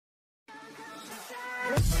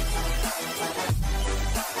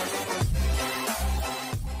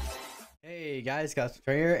Hey guys, Gus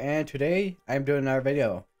here, and today I'm doing another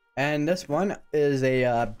video. And this one is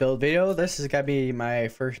a build video. This is gonna be my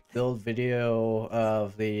first build video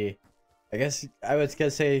of the, I guess I was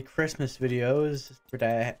gonna say Christmas videos, but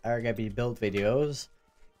are gonna be build videos.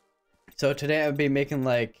 So today I'll be making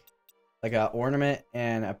like an ornament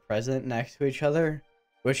and a present next to each other,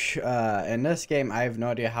 which in this game I have no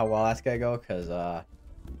idea how well that's gonna go, because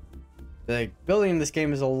the building in this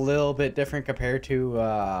game is a little bit different compared to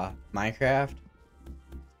Minecraft.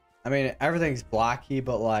 I mean, everything's blocky,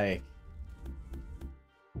 but like,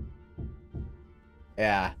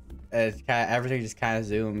 yeah, it's kind of, everything just kind of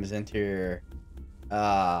zooms into your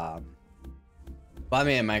well, I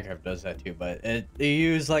mean, Minecraft does that too, but you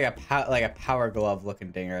use like a power glove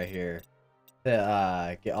looking thing right here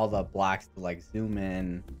to get all the blocks to like zoom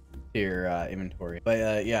in to your inventory.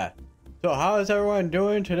 But yeah. So how is everyone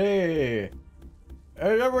doing today? Is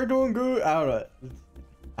everyone doing good? I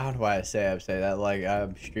don't know why I say that like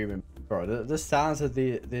I'm streaming. Bro, the sounds that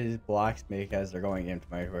these blocks make as they're going into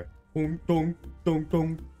my inventory.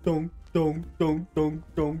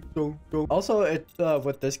 Also,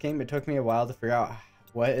 with this game, it took me a while to figure out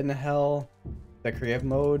what in the hell the creative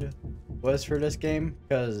mode was for this game,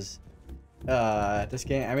 because this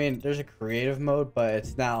game, I mean, there's a creative mode, but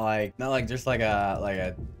it's not like there's like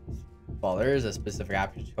a well, there is a specific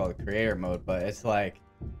option called creator mode, but it's like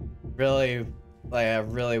really like a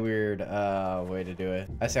really weird way to do it.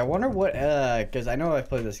 I wonder what because I know I've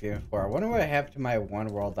played this game before. I wonder what happened to my one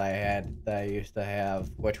world that I used to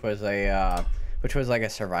have, which was like a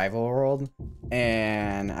survival world,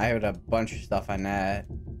 and I had a bunch of stuff on that.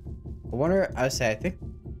 I wonder, I think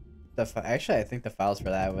the files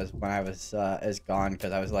for that was when I was is gone,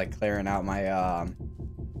 because I was like clearing out my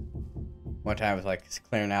one time I was like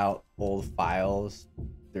clearing out old files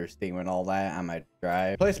through Steam and all that on my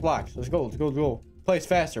drive. Place blocks. Let's go. Place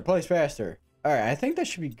faster. All right, I think that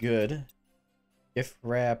should be good. Gift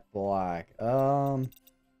wrap block. Know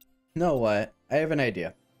what? I have an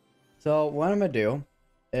idea. So what I'm gonna do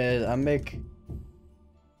is I'll make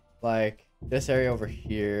like this area over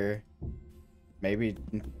here. Maybe,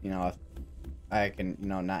 you know, if I can, you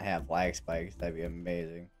know, not have lag spikes, that'd be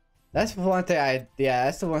amazing. That's the one thing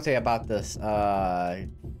that's the one thing about this power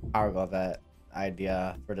glove, that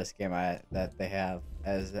idea for this game that they have,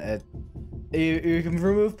 as you can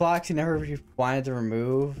remove blocks you never wanted to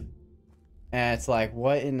remove, and it's like,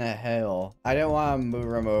 what in the hell? I didn't want to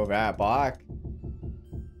remove that block,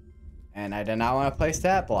 and I did not want to place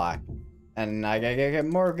that block, and I gotta get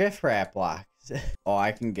more gift wrap blocks. Oh,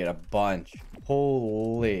 I can get a bunch.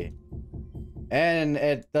 Holy. And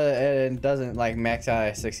it doesn't like max out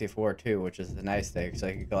at 64 too, which is the nice thing. So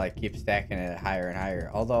you can like keep stacking it higher and higher.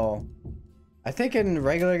 Although, I think in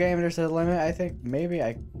regular game there's a limit. I think maybe,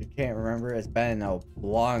 I can't remember. It's been a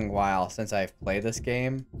long while since I've played this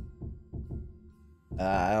game.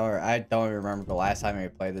 I don't remember the last time I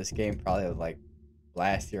played this game. Probably like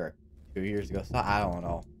last year or 2 years ago. So I don't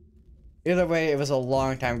know. Either way, it was a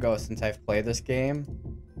long time ago since I've played this game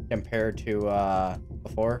compared to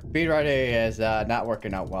before. Speedrunning is not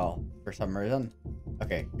working out well for some reason.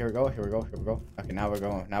 Okay, here we go. Okay, now we're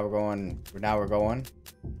going.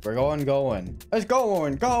 Let's going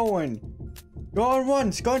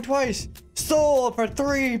once, going twice. Sold for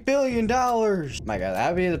 $3 billion. My God,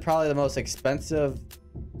 that'd be probably the most expensive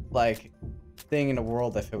like thing in the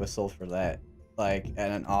world if it was sold for that, like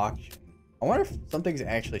at an auction. I wonder if something's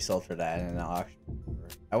actually sold for that in an auction.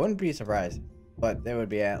 I wouldn't be surprised, but they would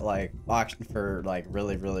be at like auction for like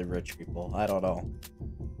really rich people. I don't know.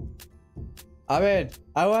 I mean,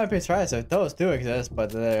 I wouldn't be surprised if those do exist, but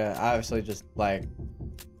they're obviously just like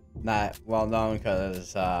not well known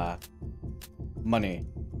because money.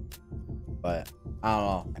 But I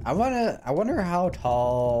don't know. I wonder how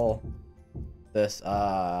tall this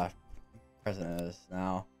present is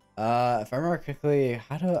now. If I remember correctly,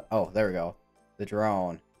 oh, there we go. The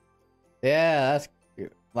drone. Yeah, that's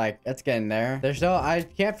like, it's getting there. I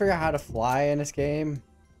can't figure out how to fly in this game,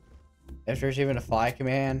 if there's even a fly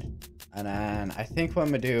command. And then I think what I'm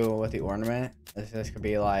gonna do with the ornament is this could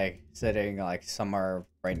be like sitting like somewhere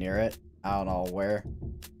right near it. I don't know where.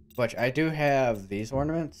 But I do have these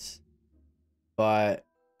ornaments, but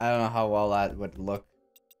I don't know how well that would look.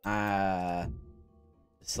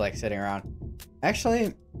 It's like sitting around.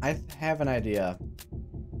 Actually, I have an idea.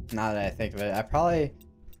 Now that I think of it, I probably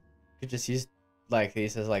could just use like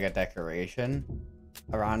these as like a decoration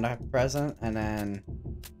around a present, and then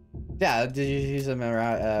yeah, did you use them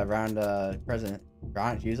around the present?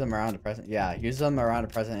 Use them around the present. Yeah, use them around the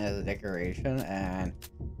present as a decoration. And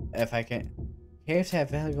if I can, caves have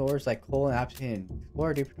valuable ores like coal and obsidian.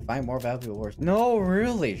 explore deeper to find more valuable ores. No,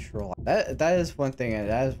 really, Sherlock. That is one thing, and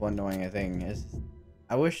that is one annoying thing is.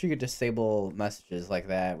 I wish you could disable messages like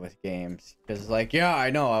that with games, because like, yeah, I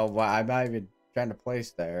know, I'm not even trying to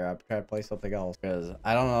place there. I'm trying to place something else, because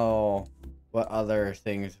I don't know what other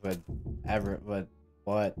things would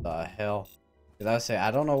what the hell? Because I would say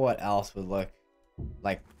I don't know what else would look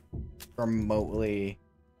like remotely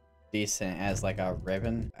decent as like a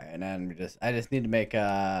ribbon. And then I just need to make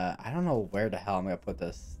I don't know where the hell I'm gonna put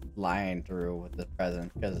this line through with the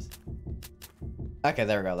present, because okay,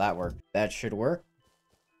 there we go, that worked. That should work.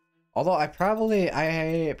 Although I probably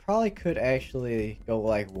could actually go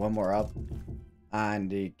like one more up on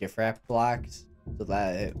the gift wrap blocks so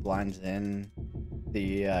that it blends in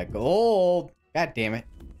the gold. God damn it.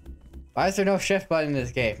 Why is there no shift button in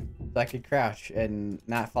this game? So I could crouch and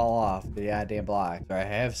not fall off the goddamn block. I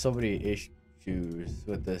have so many issues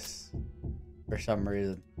with this for some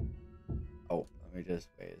reason. Oh, let me just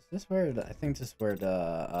wait. Is this where I think this is where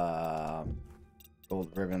the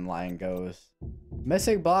gold ribbon line goes.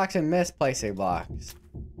 Missing blocks and misplacing blocks.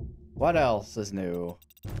 What else is new?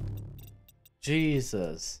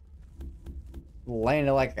 Jesus.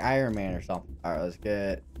 Landed like Iron Man or something. Alright, let's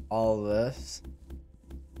get all of this.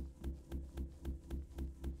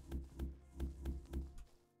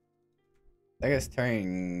 I think it's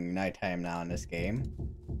turning nighttime now in this game.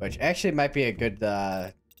 Which actually might be a good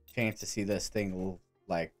chance to see this thing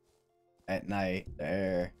like at night.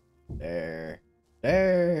 There.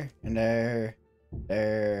 There, and there,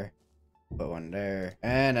 there, put one there,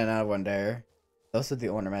 and another one there. Those are the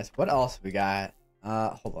ornaments. What else we got?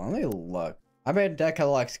 Hold on, let me look. I mean, that kind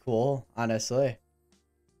of looks cool, honestly.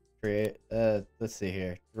 Let's see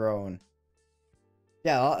here. Drone.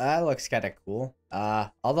 Yeah, that looks kind of cool.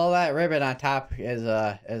 Although that ribbon on top is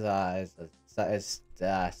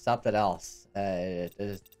something else. It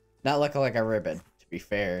is not looking like a ribbon, to be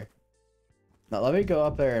fair. Now, let me go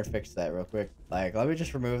up there and fix that real quick. Like, let me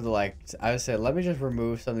just remove the, I would say, let me just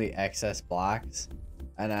remove some of the excess blocks.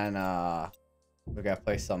 And then, we gotta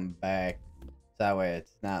place some back. So that way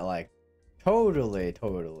it's not, like, totally,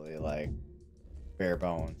 like, bare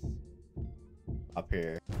bones. Up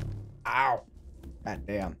here. Ow! God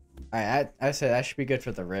damn. Alright, I said that should be good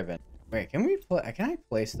for the ribbon. Wait, can I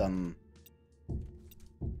place them?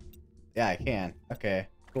 Yeah, I can. Okay,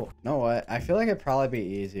 cool. You know what? I feel like it'd probably be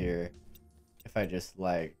easier if I just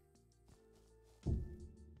like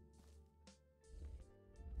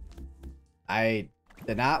I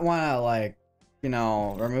did not want to like, you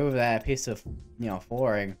know, remove that piece of, you know,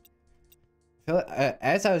 flooring. I feel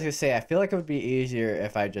as I was gonna say, I feel like it would be easier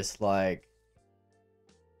if I just like,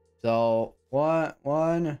 so one,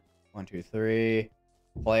 1, 2, 3,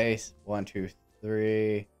 place, 1, 2,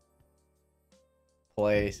 3,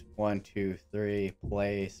 place, 1, 2, 3,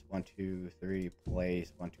 place, 1, 2, 3,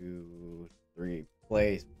 place, 1, 2, 3,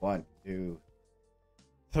 place, 1, 2,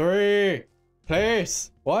 3,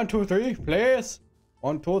 place, 1, 2, 3, place,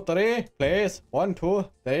 1, 2, 3, place, 1, 2,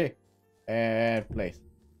 3, and place.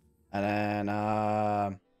 And then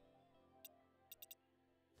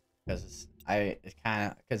because it's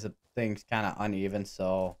kind of, because the thing's kind of uneven,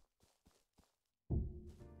 so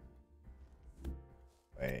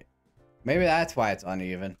wait, maybe that's why it's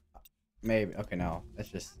uneven. Maybe. Okay, no,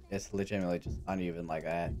 it's legitimately just uneven like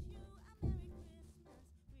that.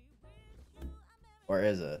 Or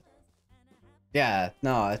is it? Yeah,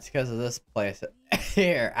 no, it's because of this place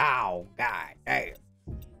here. Ow, god damn.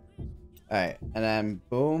 Alright, and then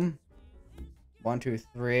boom. 1, 2,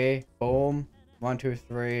 3. Boom. 1, 2,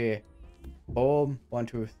 3. Boom. 1,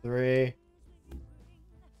 2, 3.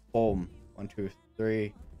 Boom. 1, 2,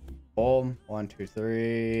 3. Boom. 1, 2,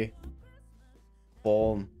 3.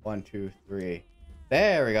 Boom. 1, 2, 3.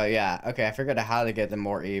 There we go. Yeah. Okay, I figured out how to get them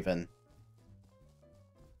more even.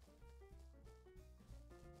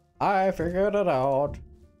 I figured it out.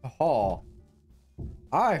 Oh.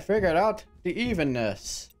 I figured out the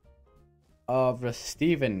evenness of the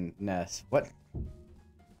Stevenness. What?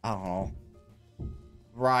 I don't know.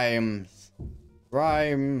 Rhymes.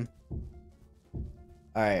 Rhyme.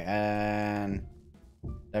 Alright, and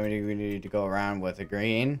then we need to go around with a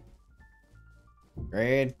green.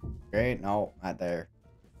 Green. Green. No, not there.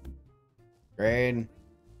 Green.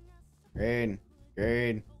 Green.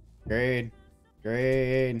 Green. Green.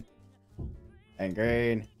 Green. And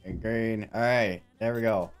green. And green. Alright, there we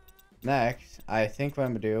go. Next, I think what I'm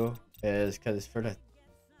gonna do is, because for the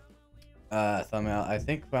thumbnail, I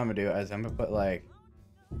think what I'm gonna do is I'm gonna put like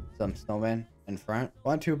some snowmen in front.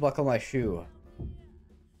 1, 2, buckle my shoe.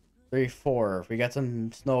 3, 4, we got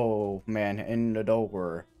some snowman in the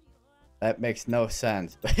door. That makes no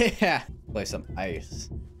sense, but yeah. Play some ice.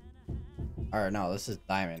 Or no, this is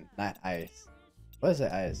diamond, not ice. What is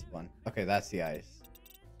the ice one? Okay, that's the ice.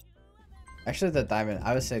 Actually, the diamond,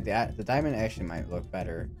 I would say the diamond actually might look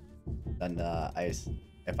better than the ice.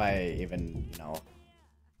 If I even, you know,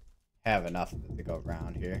 have enough of it to go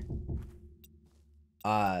around here.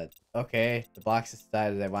 Okay, the blocks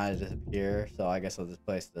decided they wanted to disappear, so I guess I'll just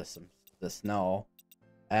place the snow.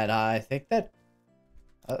 And I think that,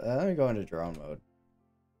 let me go into drone mode.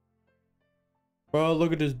 Bro,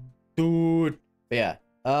 look at this dude. But yeah,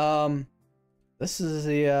 this is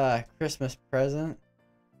the Christmas present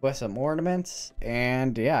with some ornaments,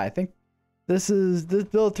 and yeah, I think this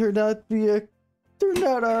build turned out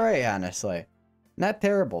all right, honestly. Not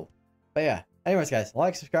terrible, but yeah. Anyways, guys,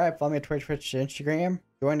 like, subscribe, follow me on Twitch, Instagram,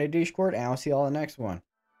 join the Discord, and I'll see you all in the next one.